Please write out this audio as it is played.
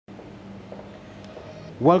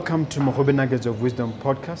Welcome to Mogobe Nuggets of Wisdom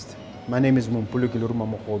podcast. My name is Mompoloki Lerumo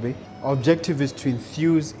Mogobe. Our objective is to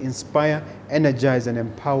enthuse, inspire, energize, and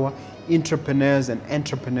empower entrepreneurs and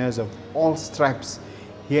entrepreneurs of all stripes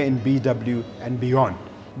here in BW and beyond.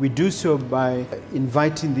 We do so by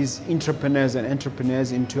inviting these entrepreneurs and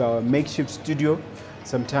entrepreneurs into our makeshift studio.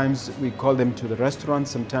 Sometimes we call them to the restaurant,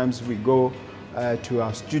 sometimes we go to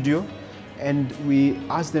our studio, and we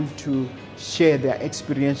ask them to share their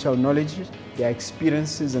experiential knowledge, their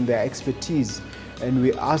experiences and their expertise. And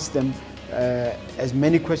we ask them as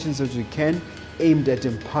many questions as we can, aimed at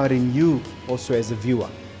empowering you also as a viewer.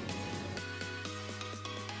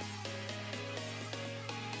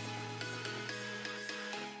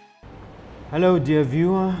 Hello dear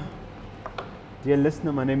viewer, dear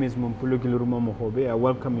listener, my name is Mompoloki Lerumo Mogobe. I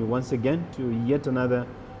welcome you once again to yet another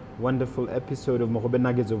wonderful episode of Mogobe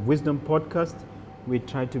Nuggets of Wisdom podcast. We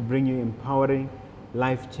try to bring you empowering,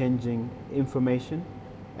 life-changing information,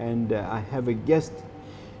 and I have a guest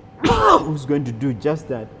who's going to do just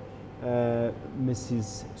that,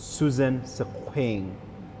 Mrs. Susan Sekgweng,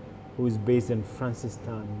 who is based in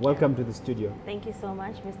Francistown. Welcome to the studio. Thank you so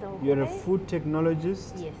much, Mr. Mogobe. You're a food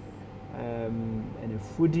technologist, yes, and a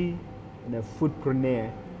foodie and a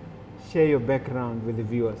foodpreneur. Share your background with the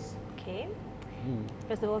viewers. Okay.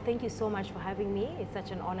 First of all, thank you so much for having me. It's such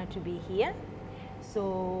an honor to be here.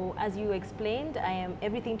 So, as you explained, I am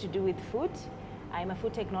everything to do with food. I'm a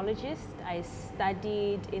food technologist. I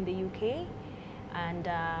studied in the UK, and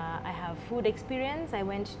I have food experience. I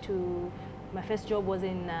went to, my first job was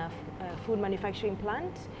in a food manufacturing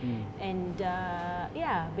plant, and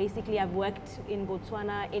yeah, basically I've worked in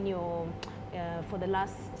Botswana in your for the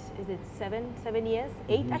last, is it seven years?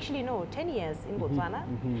 8, actually no, 10 years in Botswana.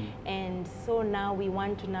 And so now we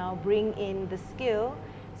want to now bring in the skill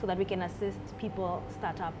so that we can assist people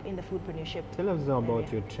start up in the foodpreneurship. Tell us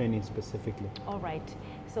about your training specifically. All right.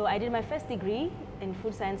 So I did my first degree in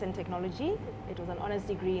food science and technology. It was an honors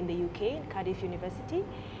degree in the UK, Cardiff University.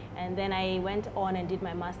 And then I went on and did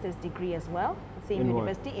my master's degree as well, same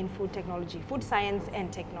university, in food technology, food science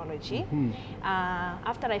and technology.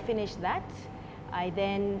 After I finished that, I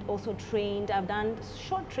then also trained, I've done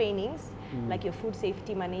short trainings, like your food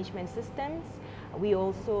safety management systems. We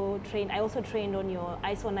also trained, I also trained on your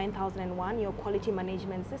ISO 9001, your quality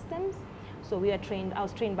management systems. So we are trained, I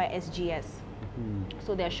was trained by SGS.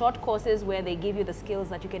 So there are short courses where they give you the skills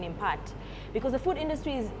that you can impart. Because the food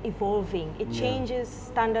industry is evolving, it changes,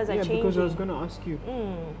 standards are changing. Because I was going to ask you,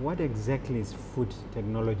 what exactly is food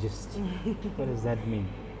technologist? What does that mean?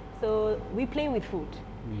 So we play with food.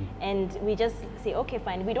 And we just say, okay,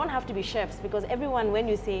 fine, we don't have to be chefs, because everyone, when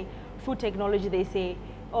you say food technology, they say,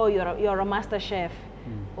 oh, you're a master chef,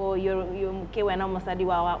 or you're you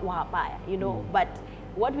know. But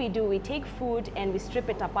what we do, we take food and we strip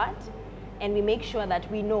it apart, and we make sure that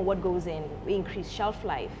we know what goes in. We increase shelf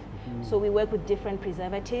life. So we work with different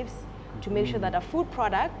preservatives to make sure that a food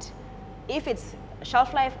product, if its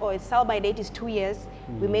shelf life or its sell by date is 2 years,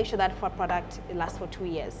 we make sure that for product lasts for 2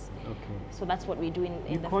 years. Okay. So that's what we do in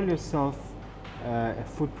you the call yourself a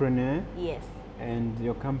foodpreneur? Yes. And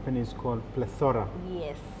your company is called Plethora.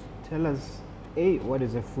 Yes. Tell us, A, what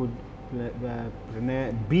is a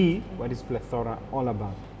foodpreneur? B, what is Plethora all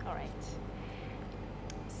about? All right.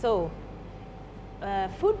 So,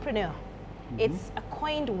 foodpreneur, it's a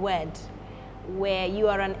coined word where you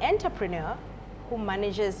are an entrepreneur who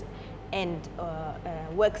manages and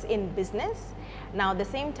works in business. Now, at the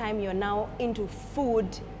same time, you're now into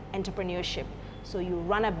food entrepreneurship. So you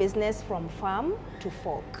run a business from farm to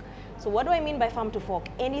fork. So what do I mean by farm to fork?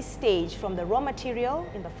 Any stage from the raw material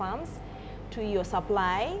in the farms to your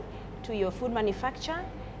supply, to your food manufacture,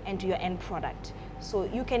 and to your end product. So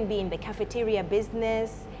you can be in the cafeteria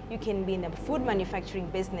business, you can be in the food manufacturing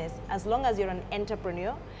business, as long as you're an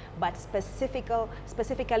entrepreneur, but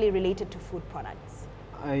specifically related to food products.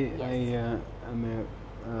 I am a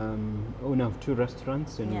owner of 2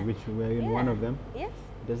 restaurants, in which we're in one of them. Yes.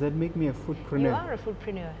 Does that make me a foodpreneur? You are a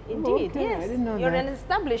foodpreneur, indeed. Okay, yes. I didn't know You're that. an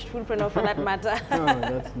established foodpreneur for that matter. Oh,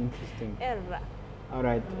 that's interesting. All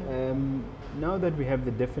right. Now that we have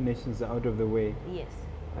the definitions out of the way, yes.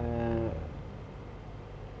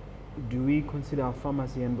 Do we consider our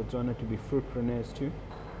farmers here in Botswana to be foodpreneurs too?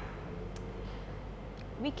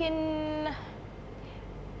 We can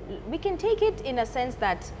take it in a sense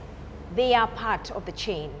that they are part of the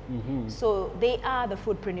chain. So they are the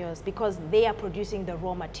foodpreneurs because they are producing the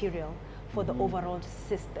raw material for the overall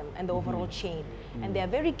system and the overall chain. And they are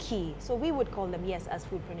very key. So we would call them, yes, as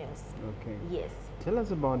foodpreneurs. Okay. Yes. Tell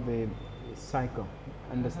us about the cycle,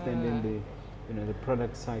 understanding the the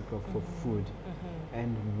product cycle for food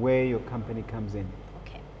and where your company comes in.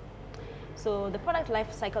 Okay. So the product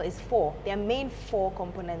life cycle is 4. There are main 4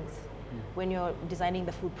 components when you're designing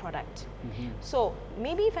the food product. So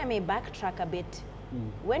maybe if I may backtrack a bit,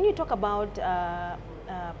 when you talk about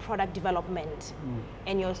product development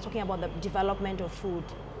and you're talking about the development of food,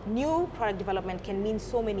 new product development can mean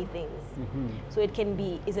so many things. So it can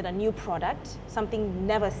be, is it a new product, something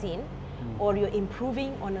never seen, or you're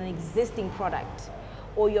improving on an existing product,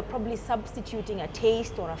 or you're probably substituting a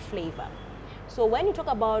taste or a flavor. So when you talk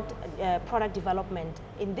about product development,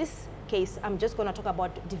 in this case, I'm just going to talk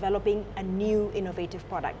about developing a new innovative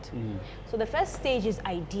product. So the first stage is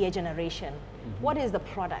idea generation. What is the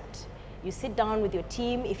product? You sit down with your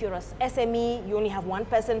team. If you're a SME, you only have one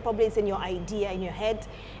person, probably it's in your idea in your head,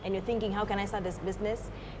 and you're thinking, how can I start this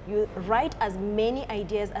business? You write as many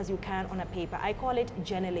ideas as you can on a paper. I call it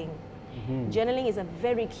journaling. Journaling is a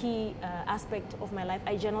very key aspect of my life.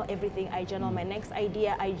 I journal everything. I journal my next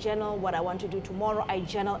idea. I journal what I want to do tomorrow. I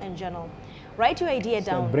journal and journal. Write your idea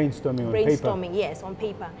down. Brainstorming on paper. Yes, on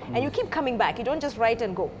paper. And you keep coming back. You don't just write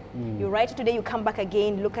and go. You write it today, you come back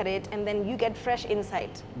again, look at it, and then you get fresh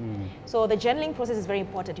insight. So the journaling process is very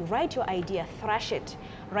important. You write your idea, thrash it.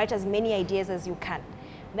 Write as many ideas as you can.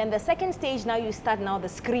 Then the second stage, now you start the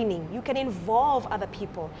screening. You can involve other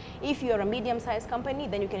people. If you're a medium-sized company,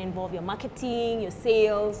 then you can involve your marketing, your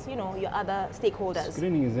sales, your other stakeholders.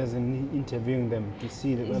 Screening is as in interviewing them to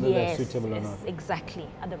see whether they're suitable or not. Exactly.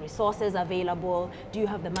 Are the resources available? Do you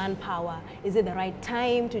have the manpower? Is it the right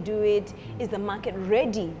time to do it? Is the market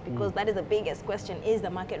ready? Because that is the biggest question. Is the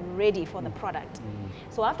market ready for the product?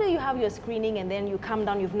 So after you have your screening and then you come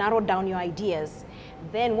down, you've narrowed down your ideas,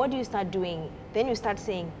 then what do you start doing? Then you start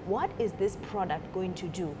saying, what is this product going to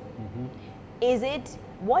do?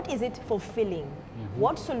 What is it fulfilling?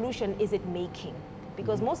 What solution is it making?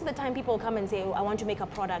 Because most of the time people come and say, oh, I want to make a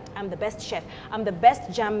product. I'm the best chef. I'm the best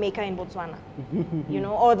jam maker in Botswana.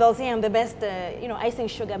 Or they'll say I'm the best, icing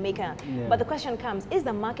sugar maker. But the question comes, is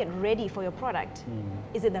the market ready for your product?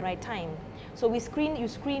 Is it the right time? So you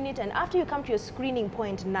screen it, and after you come to your screening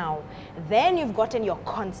point now, then you've gotten your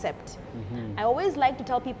concept. I always like to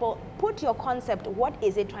tell people, put your concept, what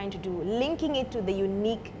is it trying to do? Linking it to the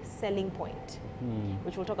unique selling point,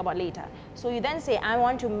 which we'll talk about later. So you then say, I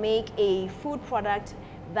want to make a food product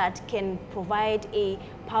that can provide a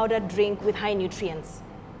powdered drink with high nutrients.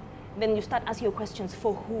 Then you start asking your questions,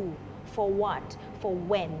 for who, for what, for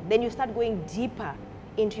when. Then you start going deeper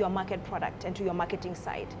into your market product and to your marketing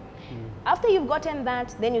side. After you've gotten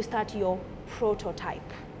that, then you start your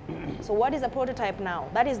prototype. So what is a prototype now?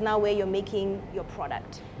 That is now where you're making your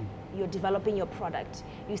product. You're developing your product.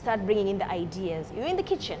 You start bringing in the ideas. You're in the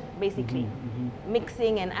kitchen, basically,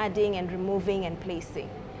 mixing and adding and removing and placing.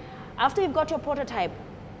 After you've got your prototype,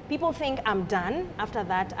 people think I'm done. After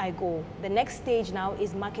that, I go. The next stage now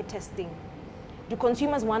is market testing. Do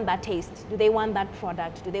consumers want that taste? Do they want that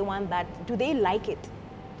product? Do they want that? Do they like it?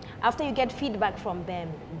 After you get feedback from them,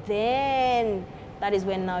 then that is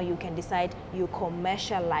when now you can decide you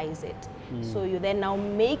commercialize it. So you then now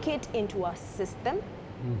make it into a system,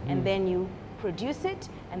 and then you produce it,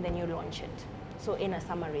 and then you launch it. So in a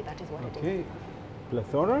summary, that is what it is. Okay.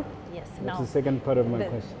 Plethora? Yes. That's now, the second part of my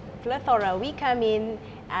question. Plethora, we come in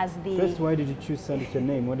as the... First, why did you choose such a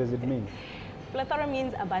name? What does it mean? Plethora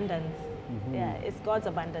means abundance. Yeah, it's God's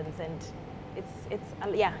abundance, and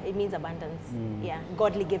it means abundance. Yeah,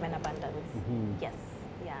 godly given abundance. Yes,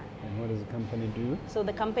 yeah. And what does the company do? So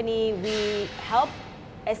the company, we help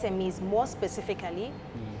SMEs more specifically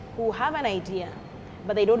who have an idea,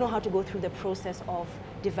 but they don't know how to go through the process of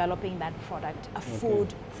developing that product, a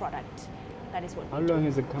food product. That is what we do. How long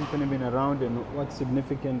has the company been around, and what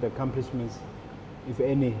significant accomplishments, if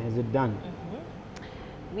any, has it done?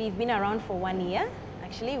 We've been around for 1 year.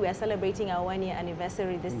 Actually, we are celebrating our 1-year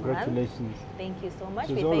anniversary this month. Congratulations. Thank you so much.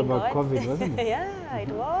 It was all about COVID, wasn't it? Yeah, it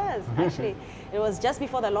was. Actually, it was just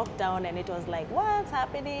before the lockdown, and it was like, what's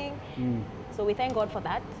happening? So we thank God for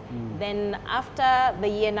that. Then after the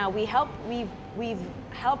year now, we've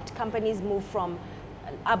helped companies move from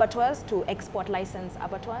abattoirs to export license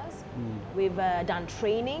abattoirs. We've done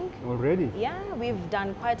training. Already? Yeah, we've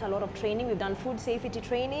done quite a lot of training. We've done food safety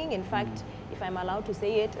training. In fact, if I'm allowed to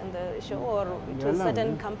say it in the show or to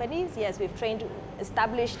certain companies, yes, we've trained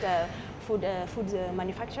established food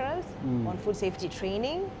manufacturers on food safety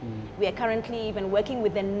training. We are currently even working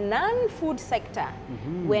with the non-food sector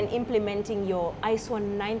when implementing your ISO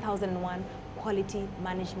 9001 quality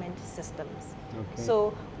management systems. Okay.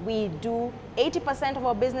 So we do 80% of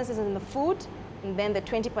our business is in the food, and then the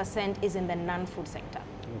 20% is in the non-food sector.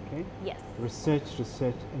 Okay. Yes. Research,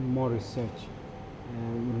 and more research.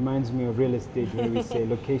 Reminds me of real estate, where we say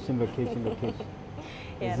location, location, location.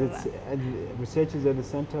 Research is at the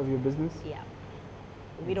center of your business? Yeah.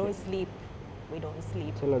 We don't sleep. We don't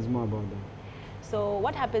sleep. Tell us more about that. So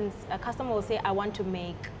what happens, a customer will say, I want to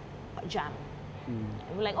make jam.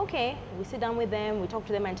 And we're like, okay. We sit down with them, we talk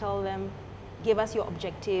to them and tell them, give us your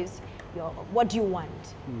objectives, what do you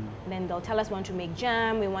want? Then they'll tell us we want to make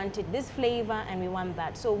jam, we want it this flavor, and we want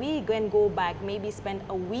that. So we go back, maybe spend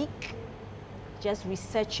a week just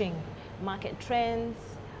researching market trends,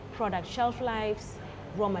 product shelf lives,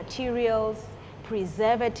 raw materials,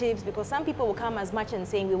 preservatives, because some people will come as much and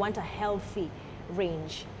saying we want a healthy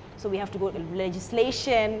range. So we have to go to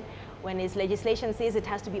legislation. When its legislation says it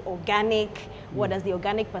has to be organic, what does the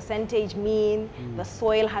organic percentage mean? The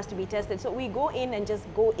soil has to be tested. So we go in and just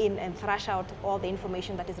go in and thrash out all the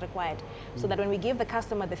information that is required so that when we give the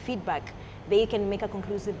customer the feedback, they can make a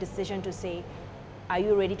conclusive decision to say, are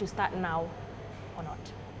you ready to start now or not?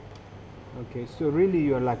 Okay, so really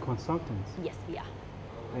you're like consultants? Yes, we are.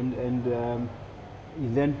 And you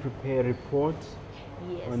then prepare reports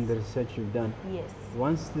on the research you've done? Yes.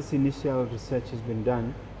 Once this initial research has been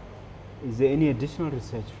done, is there any additional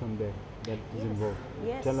research from there that is involved?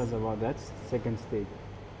 Yes. Tell us about that second stage.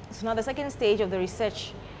 So now the second stage of the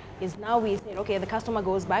research is now we say, okay, the customer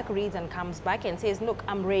goes back, reads and comes back and says, look,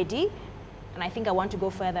 I'm ready and I think I want to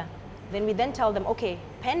go further. Then we then tell them, okay,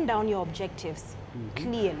 pen down your objectives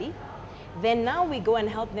clearly. Then now we go and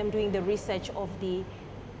help them doing the research of the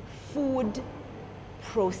food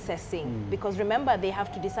processing. Because remember, they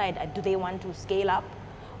have to decide, do they want to scale up?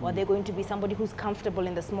 Or they're going to be somebody who's comfortable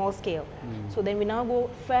in the small scale. So then we now go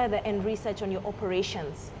further and research on your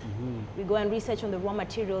operations. We go and research on the raw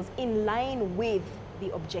materials in line with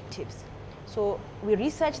the objectives. So we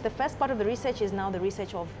research, the first part of the research is now the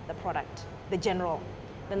research of the product, the general.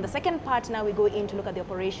 Then the second part, now we go in to look at the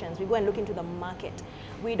operations. We go and look into the market.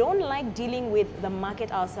 We don't like dealing with the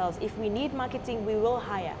market ourselves. If we need marketing, we will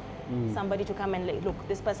hire somebody to come and look,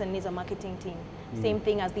 this person needs a marketing team. Same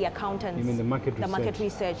thing as the accountants. You mean the market research? The market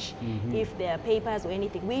research. If there are papers or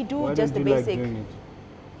anything. We do Why just the basic. Like doing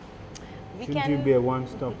it? Shouldn't you be a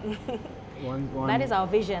one-stop? That is our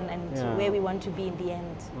vision and where we want to be in the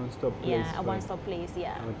end. One-stop place. Yeah, a one-stop place,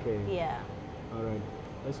 yeah. Okay. Yeah. All right.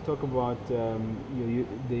 Let's talk about the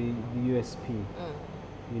USP,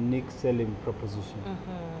 unique selling proposition.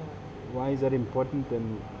 Why is that important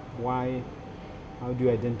and how do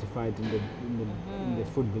you identify it in the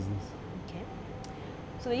food business? Okay.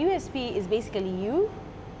 So the USP is basically you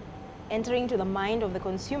entering to the mind of the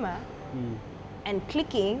consumer and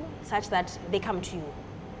clicking such that they come to you.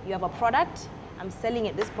 You have a product, I'm selling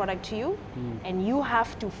this product to you, and you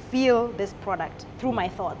have to feel this product through my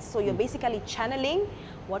thoughts. So you're basically channeling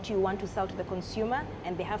what you want to sell to the consumer,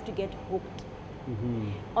 and they have to get hooked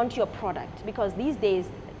onto your product. Because these days,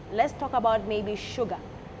 let's talk about maybe sugar.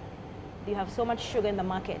 You have so much sugar in the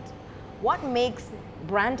market. What makes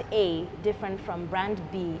brand A different from brand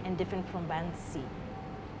B and different from brand C?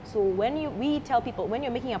 So when we tell people, when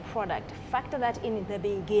you're making a product, factor that in the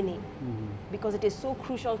beginning, because it is so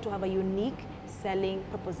crucial to have a unique selling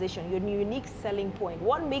proposition, your unique selling point.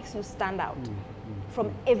 What makes you stand out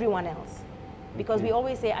from everyone else? Because we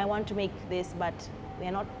always say, I want to make this, but we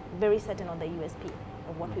are not very certain on the USP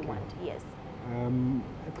of what we want. Yes.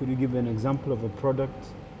 Could you give an example of a product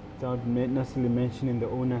without necessarily mentioning the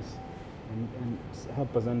owners and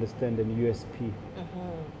help us understand the USP?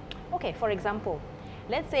 Okay, for example,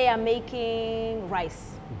 let's say I'm making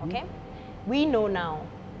rice, okay? We know now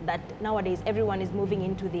that nowadays everyone is moving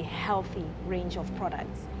into the healthy range of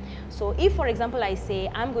products. So if, for example, I say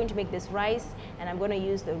I'm going to make this rice and I'm going to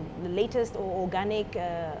use the latest or organic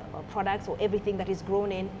products or everything that is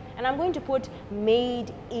grown in, and I'm going to put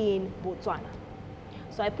made in Botswana.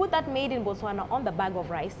 So I put that made in Botswana on the bag of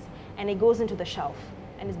rice and it goes into the shelf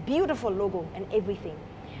and it's beautiful logo and everything.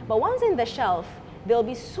 But once in the shelf, there'll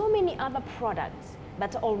be so many other products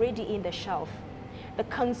that are already in the shelf. The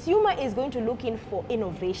consumer is going to look in for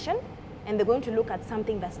innovation and they're going to look at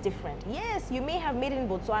something that's different. Yes, you may have made it in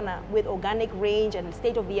Botswana with organic range and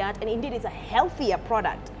state of the art, and indeed it's a healthier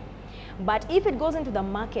product. But if it goes into the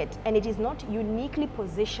market and it is not uniquely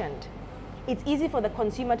positioned, it's easy for the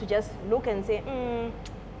consumer to just look and say,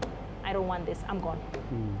 I don't want this, I'm gone.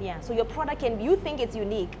 Yeah, so your product you think it's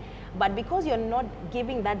unique, but because you're not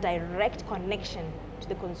giving that direct connection to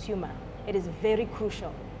the consumer, it is very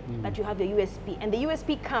crucial that you have your USP. And the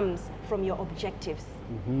USP comes from your objectives.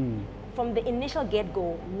 From the initial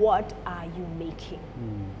get-go, what are you making?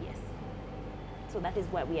 Yes. So that is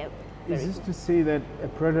what we have. Is this to say that a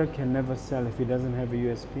product can never sell if it doesn't have a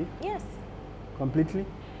USP? Yes. Completely?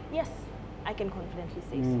 Yes, I can confidently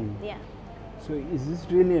say so. Yeah. So is this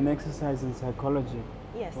really an exercise in psychology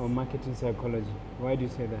Yes. Or marketing psychology? Why do you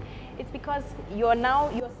say that? It's because you're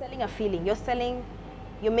selling a feeling.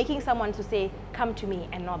 You're making someone to say, come to me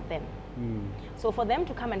and not them. So for them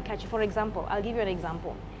to come and catch you, for example, I'll give you an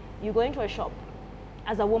example. You go into a shop,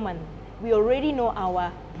 as a woman, we already know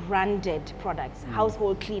our branded products,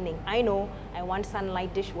 household cleaning. I know I want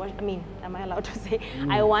Sunlight dishwash. I mean, am I allowed to say?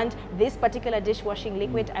 I want this particular dishwashing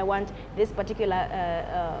liquid. I want this particular,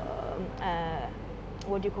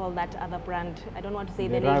 what do you call that other brand? I don't want to say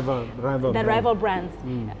the name. Rival brands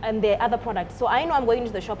and the other products. So I know I'm going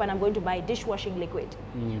to the shop and I'm going to buy dishwashing liquid.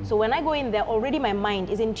 So when I go in there, already my mind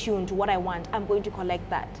is in tune to what I want. I'm going to collect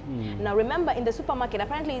that. Now remember, in the supermarket,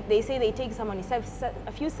 apparently they say they take someone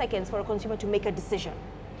a few seconds for a consumer to make a decision.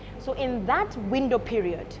 So in that window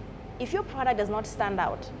period, if your product does not stand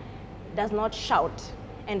out, does not shout,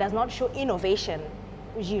 and does not show innovation,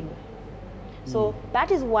 so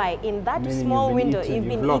that is why in that small window, you've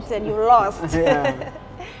been eaten, you've lost. I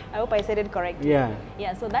hope I said it correctly.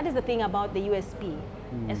 Yeah, so that is the thing about the USP,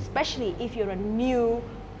 especially if you're a new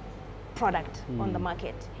product on the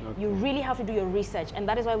market. You really have to do your research, and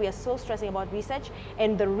that is why we are so stressing about research,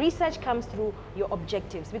 and the research comes through your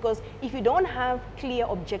objectives, because if you don't have clear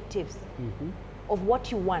objectives of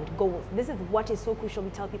what you want, goals, this is what is so crucial. We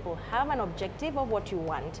tell people, have an objective of what you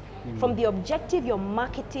want. From the objective, your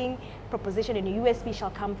marketing proposition and your USP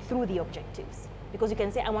shall come through the objectives, because you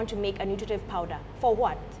can say, I want to make a nutritive powder. For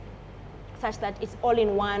what? Such that it's all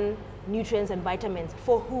in one, nutrients and vitamins.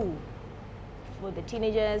 For who? For the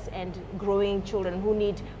teenagers and growing children who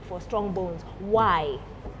need for strong bones. Why?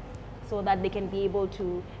 So that they can be able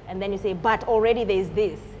to, and then you say, but already there's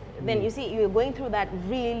this. Then you see, you're going through that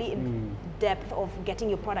really in depth of getting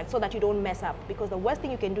your product so that you don't mess up. Because the worst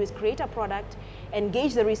thing you can do is create a product,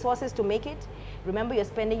 engage the resources to make it. Remember, you're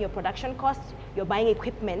spending your production costs, you're buying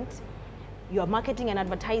equipment, you're marketing and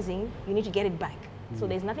advertising, you need to get it back. So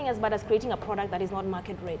there's nothing as bad as creating a product that is not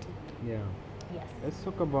market ready. Yes. Let's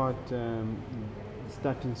talk about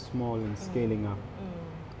starting small and scaling up.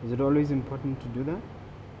 Is it always important to do that?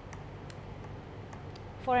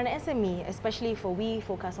 For an SME, especially we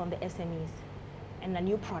focus on the SMEs and a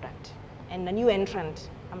new product and a new entrant.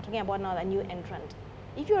 I'm talking about now a new entrant.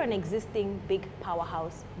 If you're an existing big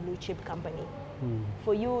powerhouse blue chip company,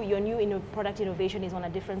 for you, your new product innovation is on a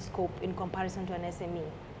different scope in comparison to an SME.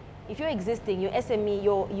 If you're existing, your SME,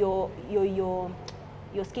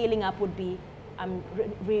 your scaling up would be, I'm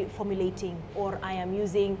reformulating, or I am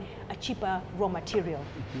using a cheaper raw material,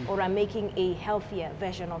 or I'm making a healthier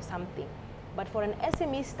version of something. But for an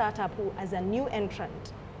SME startup who, as a new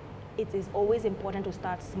entrant, it is always important to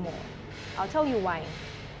start small. I'll tell you why.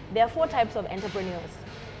 There are 4 types of entrepreneurs.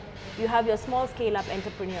 You have your small scale-up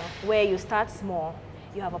entrepreneur, where you start small.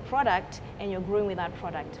 You have a product, and you're growing with that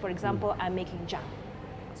product. For example, I'm making jam.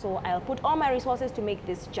 So I'll put all my resources to make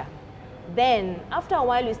this jam. Then, after a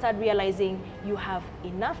while, you start realizing you have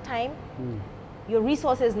enough time. Your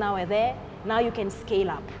resources now are there. Now you can scale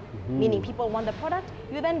up, meaning people want the product.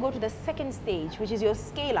 You then go to the second stage, which is your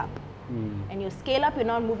scale up. And your scale up, you're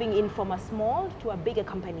now moving in from a small to a bigger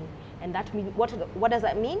company. And that means, what does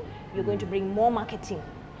that mean? You're going to bring more marketing.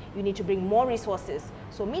 You need to bring more resources.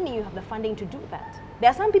 So meaning you have the funding to do that. There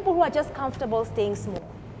are some people who are just comfortable staying small.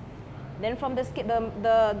 Then from the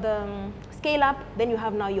scale up, then you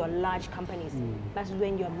have now your large companies. That's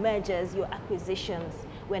when your mergers, your acquisitions,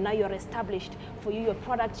 where now you're established. For you, your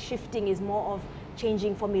product shifting is more of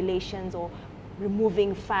changing formulations or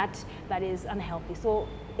removing fat that is unhealthy. So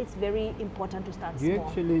it's very important to start small. Do you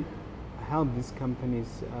actually help these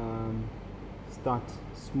companies start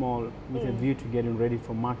small with a view to getting ready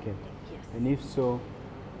for market? Yes. And if so,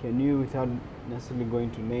 can you, without necessarily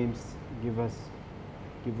going to names, give us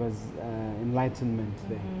enlightenment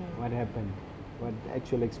there? What happened? What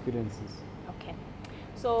actual experiences? Okay.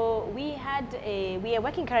 So we are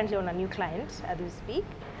working currently on a new client as we speak,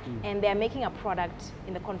 and they're making a product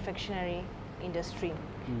in the confectionery industry.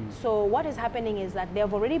 So what is happening is that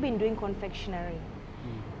they've already been doing confectionery,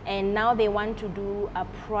 and now they want to do a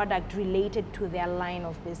product related to their line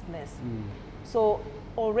of business. So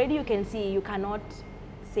already you can see, you cannot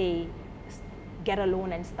say get a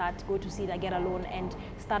loan and go to CEDA, get a loan and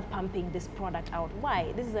start pumping this product out.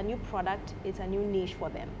 Why? This is a new product, it's a new niche for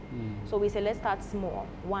them. So we say, let's start small.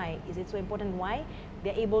 Why is it so important? Why?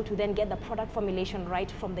 They're able to then get the product formulation right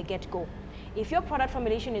from the get-go. If your product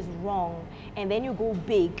formulation is wrong and then you go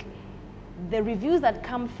big, the reviews that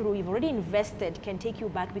come through, you've already invested, can take you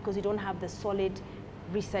back because you don't have the solid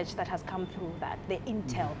research that has come through that, the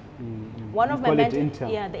intel. One of my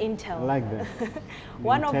mentors, yeah, the intel. I like that.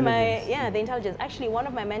 One of my, yeah, the intelligence. Actually, one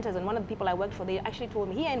of my mentors and one of the people I worked for, they actually told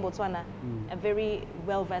me, here in Botswana, a very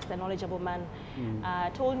well-versed and knowledgeable man,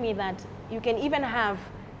 told me that you can even have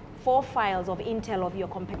 4 files of intel of your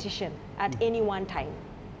competition at any one time.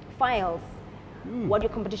 Files, what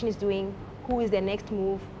your competition is doing, who is their next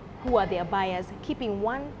move, who are their buyers, keeping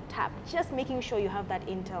one tab, just making sure you have that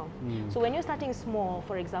intel. So when you're starting small,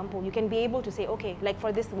 for example, you can be able to say, okay, like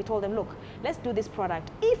for this, we told them, look, let's do this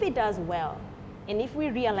product. If it does well, and if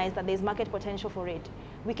we realize that there's market potential for it,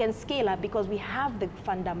 we can scale up because we have the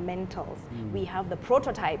fundamentals. We have the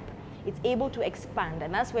prototype. It's able to expand,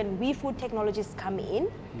 and that's when we food technologists come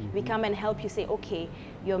in. We come and help you say, okay,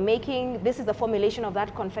 you're making, this is the formulation of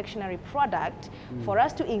that confectionery product. For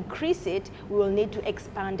us to increase it, we will need to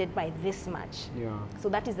expand it by this much. Yeah. So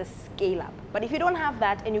that is the scale up. But if you don't have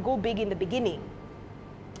that and you go big in the beginning,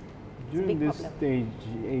 during this stage,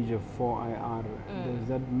 age of 4IR, does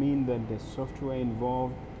that mean that the software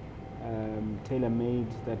involved, tailor-made,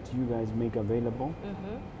 that you guys make available,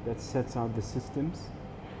 that sets out the systems?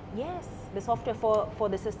 Yes, the software for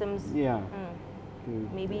the systems. Yeah.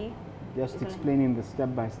 Maybe. Just explaining the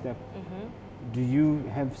step by step. Do you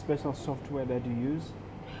have special software that you use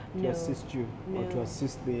to assist you or to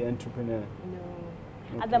assist the entrepreneur? No.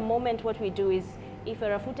 Okay. At the moment, what we do is, if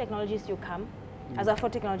you're a food technologist, you come. As a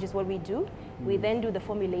food technologist, what we do, we then do the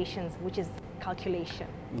formulations, which is calculation.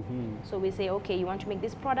 So we say, okay, you want to make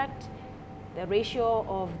this product, the ratio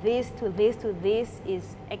of this to this to this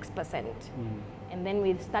is X%. And then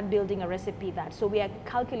we start building a recipe that. So we are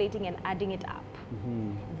calculating and adding it up.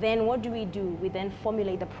 Then what do? We then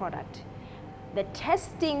formulate the product. The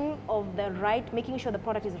testing of the right, making sure the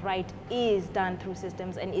product is right, is done through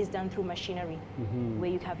systems and is done through machinery. Where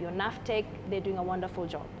you have your NAFTEC, they're doing a wonderful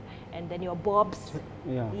job. And then your BOBs.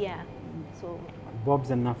 Yeah. So BOBs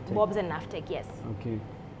and NAFTEC. BOBs and NAFTEC, yes. Okay.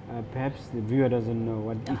 Perhaps the viewer doesn't know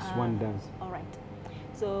what each one does. All right.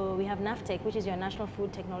 So we have NAFTEC, which is your National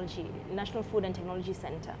Food and Technology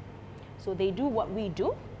Center. So they do what we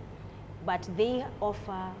do, but they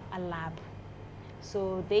offer a lab.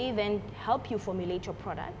 So they then help you formulate your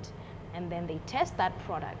product, and then they test that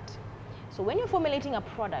product. So when you're formulating a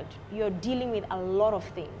product, you're dealing with a lot of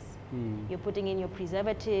things. You're putting in your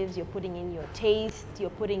preservatives, you're putting in your taste,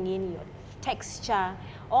 you're putting in your texture.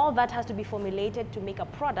 All that has to be formulated to make a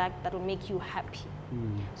product that will make you happy.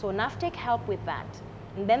 So NAFTEC help with that.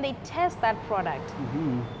 And then they test that product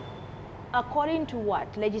according to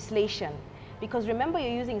what? Legislation. Because remember,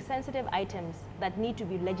 you're using sensitive items that need to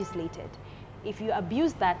be legislated. If you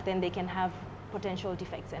abuse that, then they can have potential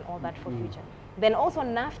defects and all that for future. Then also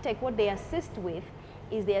NAFTEC, what they assist with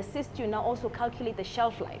is they assist you now also calculate the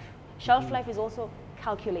shelf life. Shelf life is also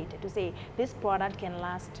calculated to say this product can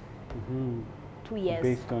last 2 years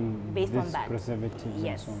based on that. Preservatives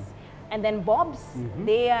and so on. And then BOBs,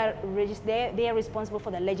 they are responsible for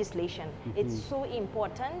the legislation. It's so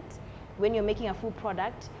important when you're making a food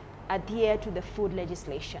product, adhere to the food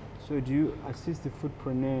legislation. So do you assist the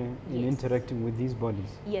foodpreneur in interacting with these bodies?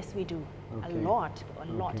 Yes, we do. Okay. A lot.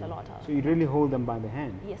 So you really hold them by the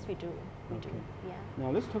hand? Yes, we do. We do. Yeah.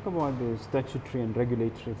 Now let's talk about the statutory and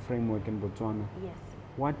regulatory framework in Botswana. Yes.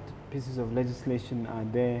 What pieces of legislation are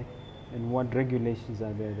there and what regulations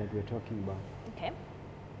are there that we're talking about? Okay.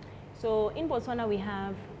 So in Botswana, we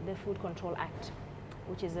have the Food Control Act,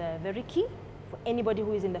 which is very key for anybody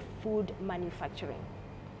who is in the food manufacturing.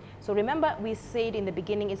 So remember, we said in the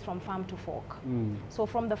beginning, it's from farm to fork. So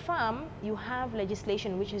from the farm, you have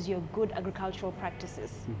legislation, which is your good agricultural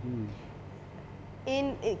practices.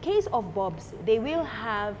 In case of BOBs, they will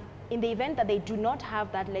have, in the event that they do not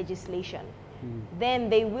have that legislation, then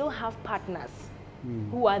they will have partners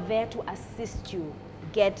who are there to assist you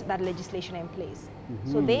get that legislation in place.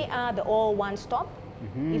 So they are the all one-stop.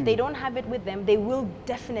 If they don't have it with them, they will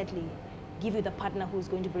definitely give you the partner who's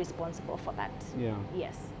going to be responsible for that. Yeah.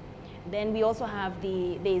 Yes. Then we also have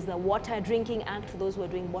there's the Water Drinking Act for those who are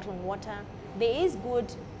doing bottled water. There is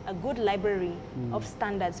a good library of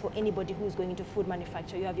standards for anybody who's going into food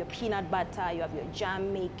manufacture. You have your peanut butter, you have your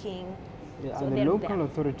jam making. Yeah, so are the local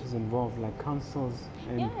authorities involved, like councils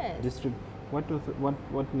and district?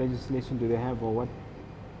 What legislation do they have, or what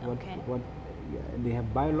they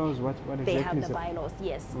have bylaws? What exactly? They have the bylaws.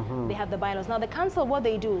 Yes, they have the bylaws. Now the council, what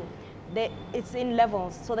they do, it's in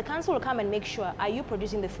levels. So the council will come and make sure, are you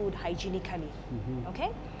producing the food hygienically?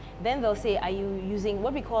 Okay. Then they'll say, are you using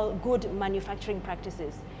what we call good manufacturing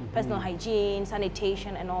practices, personal hygiene,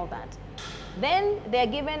 sanitation, and all that. Then they're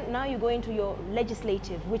given, now you go into your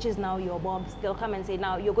legislative, which is now your BOBs. They'll come and say,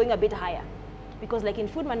 now you're going a bit higher. Because like in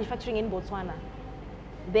food manufacturing in Botswana,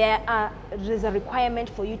 there's a requirement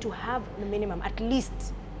for you to have the minimum, at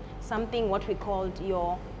least something what we called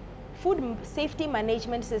your food safety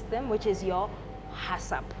management system, which is your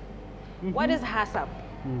HACCP. What is HACCP?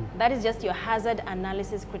 That is just your hazard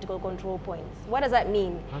analysis critical control points. What does that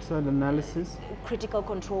mean? Hazard analysis? Critical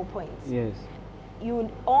control points. Yes.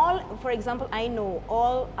 For example, I know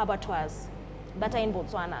all abattoirs that are in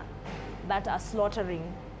Botswana that are slaughtering,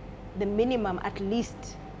 the minimum at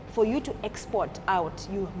least for you to export out,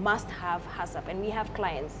 you must have HACCP. And we have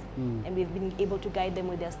clients, and we've been able to guide them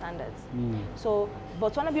with their standards. So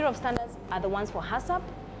Botswana Bureau of Standards are the ones for HACCP.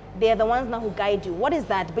 They are the ones now who guide you. What is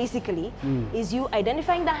that basically? Is you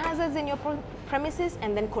identifying the hazards in your premises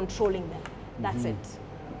and then controlling them. That's it.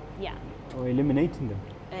 Yeah. Or eliminating them.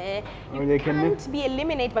 You can't be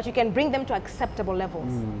eliminated, but you can bring them to acceptable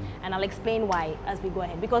levels. And I'll explain why as we go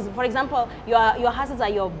ahead. Because, for example, your hazards are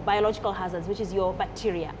your biological hazards, which is your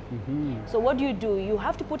bacteria. So what do? You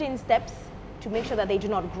have to put in steps to make sure that they do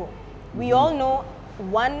not grow. We all know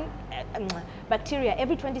one bacteria,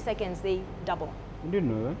 every 20 seconds, they double. You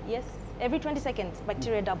didn't know that? Yes, every 20 seconds,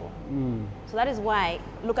 bacteria double. So that is why,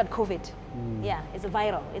 look at COVID. Yeah, it's a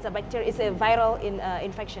viral, it's a bacteria, it's a viral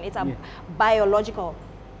infection. It's a biological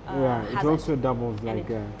yeah, it hazard. also doubles like...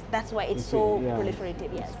 that's why it's so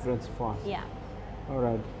proliferative, yes. It spreads fast. Yeah. All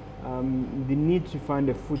right. The need to find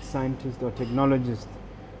a food scientist or technologist,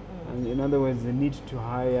 and in other words, the need to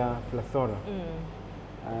hire plethora.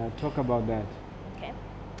 Talk about that. Okay.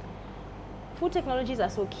 Food technologies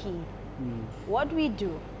are so key. What we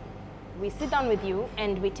do, we sit down with you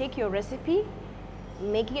and we take your recipe,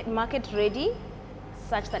 making it market ready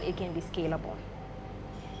such that it can be scalable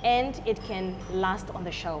and it can last on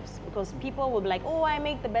the shelves, because people will be like, oh, I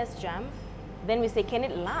make the best jam. Then we say, can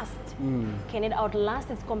it last? Can it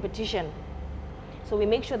outlast its competition? So we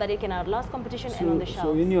make sure that it can outlast competition and on the shelves.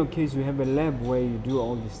 So in your case, you have a lab where you do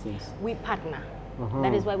all these things? We partner.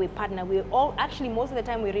 That is why we partner. Actually, most of the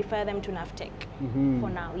time we refer them to NAFTEC. For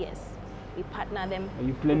now, yes. We partner them. Are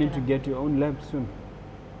you planning to get your own lab soon?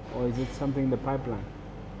 Or is it something in the pipeline?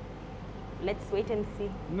 Let's wait and see.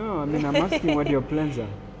 No, I mean, I'm asking what your plans are.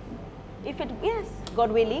 Yes,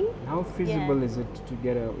 God willing. How feasible is it to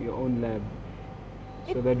get your own lab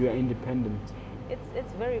so that you are independent?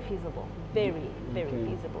 It's very feasible. Very, very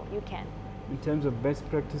feasible. You can. In terms of best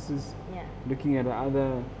practices, looking at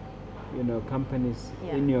other companies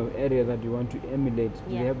in your area that you want to emulate,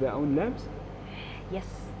 do they have their own labs? Yes,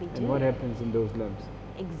 they do. And what happens in those labs?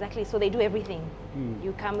 Exactly. So they do everything.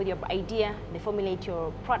 You come with your idea, they formulate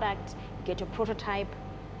your product, you get your prototype,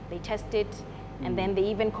 they test it, and then they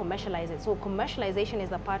even commercialize it. So commercialization is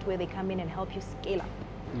the part where they come in and help you scale up.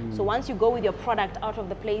 So once you go with your product out of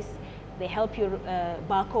the place, they help you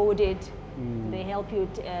barcode it, they help you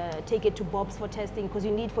take it to BOBS for testing, because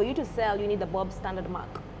for you to sell, you need the BOBS standard mark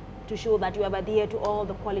to show that you have adhered to all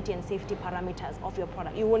the quality and safety parameters of your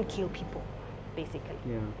product. You won't kill people, basically.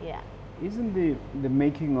 Yeah. Isn't the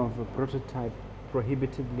making of a prototype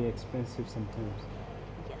prohibitively expensive sometimes?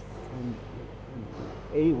 Yes. And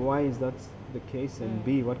A, why is that the case? And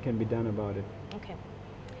B, what can be done about it? Okay.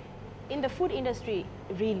 In the food industry,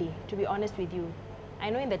 really, to be honest with you, I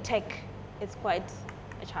know in the tech, it's quite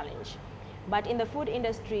a challenge. But in the food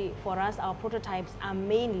industry, for us, our prototypes are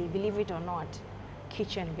mainly, believe it or not,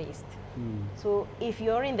 kitchen-based. So if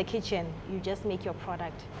you're in the kitchen, you just make your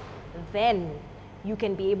product, then you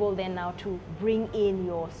can be able then now to bring in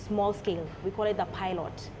your small scale. We call it the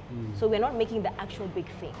pilot. So we're not making the actual big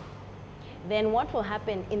thing. Then what will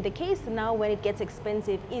happen in the case now when it gets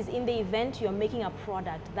expensive is in the event you're making a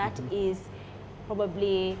product that is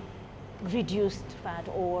probably reduced fat,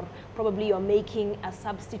 or probably you're making a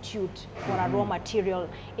substitute for a raw material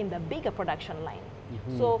in the bigger production line.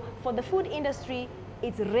 So for the food industry,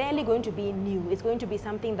 it's rarely going to be new. It's going to be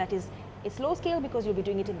something that it's low scale because you'll be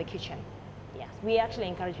doing it in the kitchen. Yes, we actually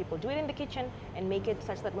encourage people to do it in the kitchen and make it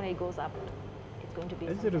such that when it goes up, it's going to be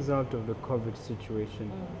As a result of the COVID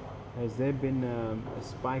situation, has there been a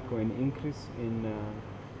spike or an increase in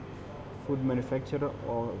food manufacturer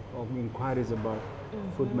or inquiries about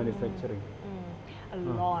food manufacturing? A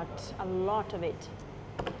lot of it.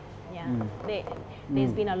 Yeah,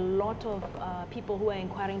 there's been a lot of people who are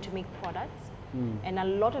inquiring to make products, and a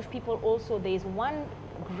lot of people also, there's one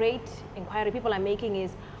great inquiry people are making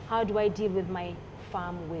is, how do I deal with my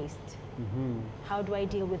farm waste? How do I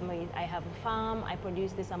deal with I have a farm, I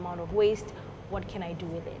produce this amount of waste, what can I do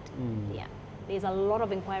with it? Yeah, there's a lot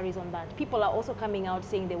of inquiries on that. People are also coming out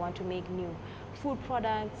saying they want to make new food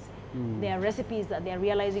products. There are recipes that they're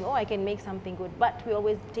realizing, oh, I can make something good, but we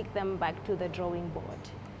always take them back to the drawing board.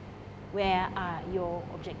 Where are your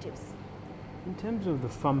objectives? In terms of the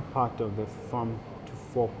farm part of the farm to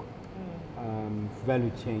fork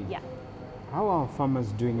value chain. Yeah. How are farmers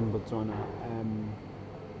doing in Botswana?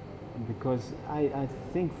 Because I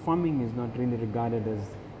think farming is not really regarded as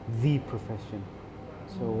the profession.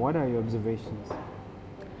 So what are your observations?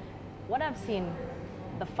 What I've seen,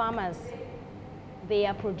 the farmers, they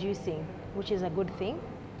are producing, which is a good thing,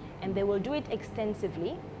 and they will do it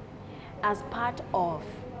extensively as part of.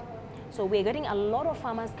 So we're getting a lot of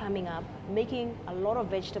farmers coming up, making a lot of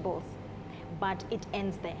vegetables, but it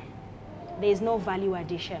ends there. There is no value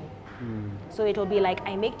addition. So it'll be like,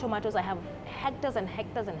 I make tomatoes, I have hectares and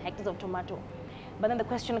hectares and hectares of tomato. But then the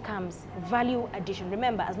question comes, value addition.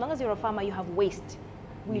 Remember, as long as you're a farmer, you have waste.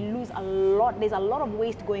 We lose a lot, there's a lot of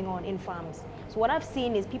waste going on in farms. So what I've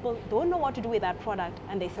seen is people don't know what to do with that product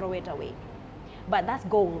and they throw it away. But that's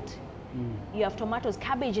gold. You have tomatoes,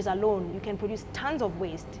 cabbages alone, you can produce tons of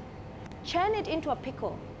waste. Churn it into a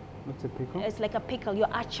pickle. What's a pickle? It's like a pickle, your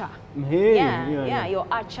acha. Hey, Yeah, your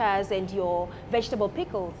achas and your vegetable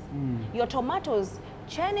pickles. Your tomatoes,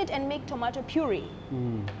 churn it and make tomato puree.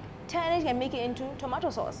 Turn it and make it into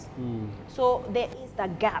tomato sauce. So there is the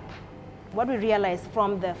gap. What we realize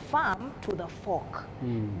from the farm to the fork,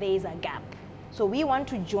 there is a gap. So we want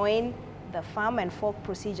to join the farm and fork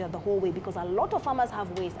procedure the whole way because a lot of farmers have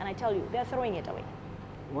waste and I tell you, they're throwing it away.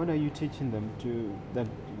 What are you teaching them that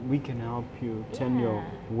we can help you turn your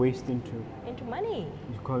waste into money?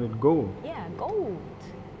 You call it gold. Yeah, gold.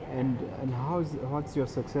 And what's your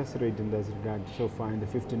success rate in this regard so far in the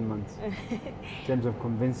 15 months in terms of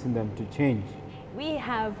convincing them to change? We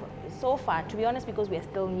have so far, to be honest, because we are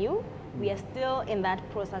still new, we are still in that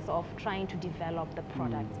process of trying to develop the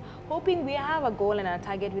products. Hoping we have a goal and a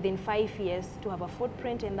target within 5 years to have a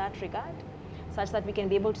footprint in that regard, such that we can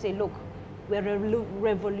be able to say, look, we're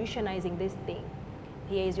revolutionizing this thing.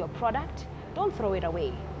 Here is your product. Don't throw it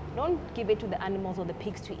away. Don't give it to the animals or the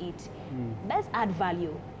pigs to eat. Let's add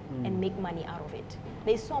value and make money out of it.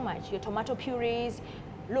 There's so much. Your tomato purees.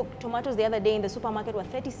 Look, tomatoes the other day in the supermarket were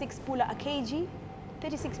 36 pula a kg.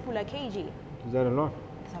 36 pula a kg. Is that a lot?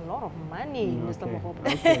 It's a lot of money, Mr.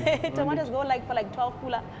 Mogobe. Okay. Tomatoes go for 12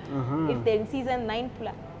 pula. If they're in season, 9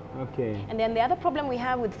 pula. Okay. And then the other problem we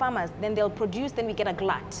have with farmers, then they'll produce, then we get a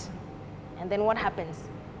glut. And then what happens?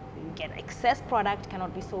 You get excess product,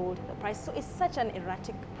 cannot be sold, the price. So it's such an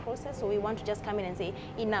erratic process. So we want to just come in and say,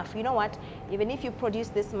 enough. You know what? Even if you produce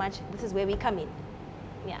this much, this is where we come in.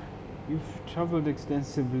 Yeah. You've traveled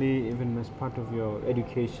extensively, even as part of your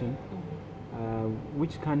education.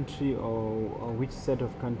 Which country or which set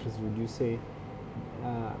of countries would you say,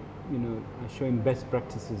 are showing best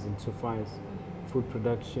practices insofar as food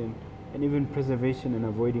production and even preservation and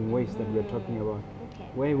avoiding waste that we're talking about? Okay.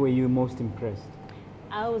 Where were you most impressed?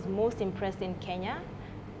 I was most impressed in Kenya.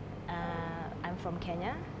 I'm from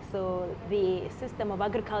Kenya. So the system of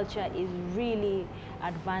agriculture is really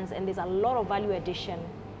advanced and there's a lot of value addition.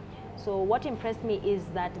 So what impressed me is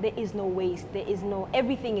that there is no waste,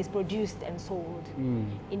 everything is produced and sold.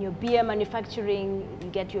 In your beer manufacturing, you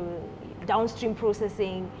get your downstream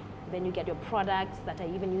processing, then you get your products that are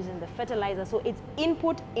even using the fertilizer. So it's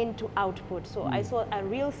input into output. So I saw a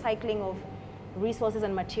real cycling of resources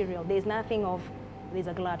and material. There's nothing of there's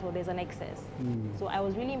a glut or there's an excess. So I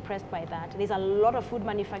was really impressed by that. There's a lot of food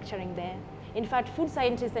manufacturing there. In fact, food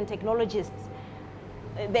scientists and technologists,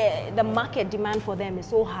 the market demand for them is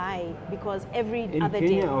so high because every other day.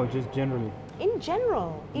 In Kenya or just generally? In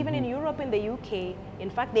general, even in Europe, in the UK, in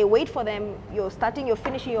fact, they wait for them. You're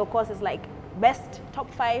finishing your course is like, best,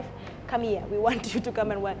 top 5, come here. We want you to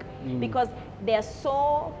come and work. Because they're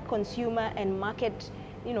so consumer and market,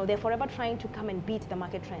 they're forever trying to come and beat the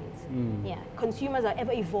market trends. Yeah, consumers are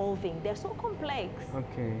ever evolving. They're so complex.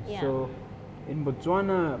 Okay, yeah. So in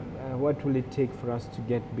Botswana, what will it take for us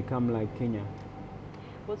to become like Kenya?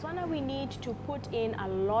 Botswana, we need to put in a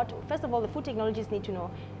lot. First of all, the food technologists need to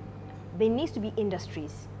know there needs to be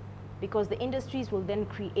industries because the industries will then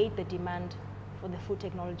create the demand for the food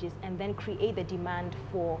technologists and then create the demand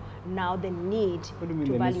for now the need. What do you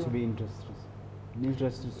mean there needs to be industries?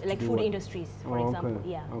 Industries like food what? Industries, for example.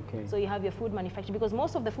 Okay. Yeah. Okay. So you have your food manufacturing because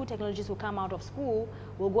most of the food technologists who come out of school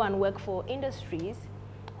will go and work for industries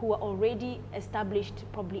who are already established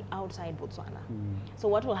probably outside Botswana. So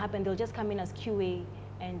what will happen, they'll just come in as QA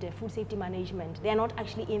and food safety management. They're not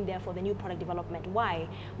actually in there for the new product development. Why?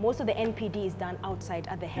 Most of the NPD is done outside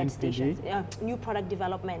at the head stations. New product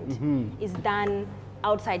development is done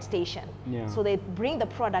outside station. Yeah. So they bring the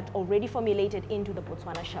product already formulated into the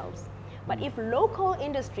Botswana shelves. But if local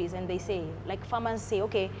industries, and they say, like farmers say,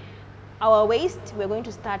 okay, our waste, we're going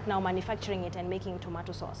to start now manufacturing it and making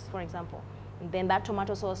tomato sauce, for example. And then that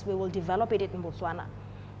tomato sauce, we will develop it in Botswana.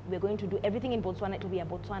 we're going to do everything in Botswana. It will be a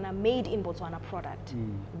Botswana, made in Botswana product.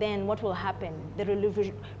 Then what will happen?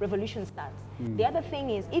 The revolution starts. The other thing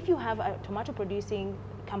is, if you have a tomato producing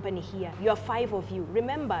company here, you are 5 of you.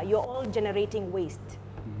 Remember, you're all generating waste.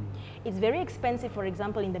 It's very expensive, for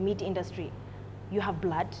example, in the meat industry. You have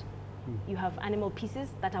blood, you have animal pieces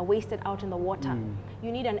that are wasted out in the water.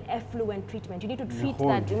 You need an effluent treatment. You need to treat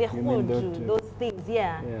that in the hold, those things,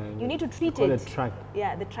 you need to treat it. It. Tripe.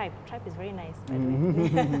 Yeah, the tripe. Tripe is very nice, by the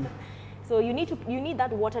way. So you need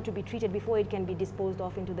that water to be treated before it can be disposed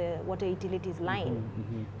of into the water utilities line.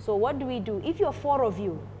 So what do we do? If you're 4 of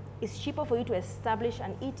you, it's cheaper for you to establish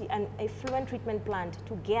an effluent treatment plant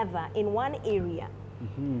together in one area.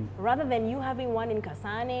 Rather than you having one in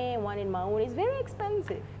Kasane, one in Maun. It's very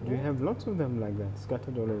expensive. Do you have lots of them like that,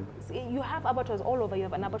 scattered all over? So you have abattoirs all over. You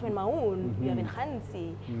have an abattoir in Maun, you have in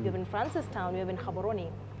Hansi, you have in Francistown, you have in Gaborone.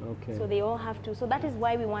 Okay. So they all have to. So that is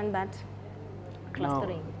why we want that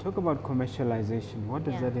clustering. Now, talk about commercialization. What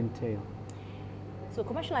does that entail? So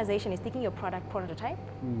commercialization is taking your product prototype,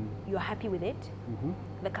 you're happy with it,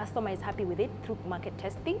 the customer is happy with it through market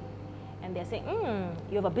testing, and they're saying,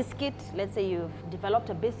 you have a biscuit, let's say you've developed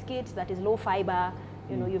a biscuit that is low fiber,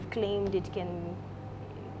 you know, you've claimed it can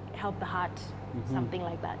help the heart, something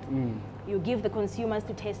like that. You give the consumers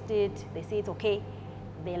to test it, they say it's okay,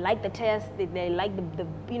 they like the test, they like the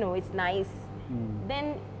you know, it's nice.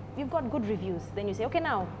 Then you've got good reviews, then you say, okay,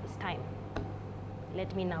 now it's time.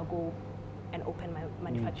 Let me now go and open my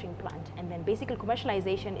manufacturing plant. And then basically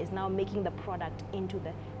commercialization is now making the product into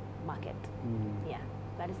the market. Yeah,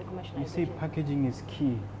 that is the commercialization. You see, packaging is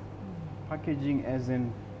key. Packaging as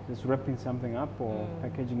in just wrapping something up, or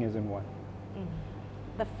packaging as in what?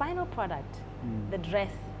 The final product, the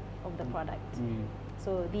dress of the product.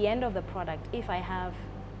 So the end of the product, if I've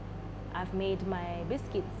made my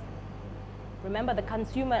biscuits, remember the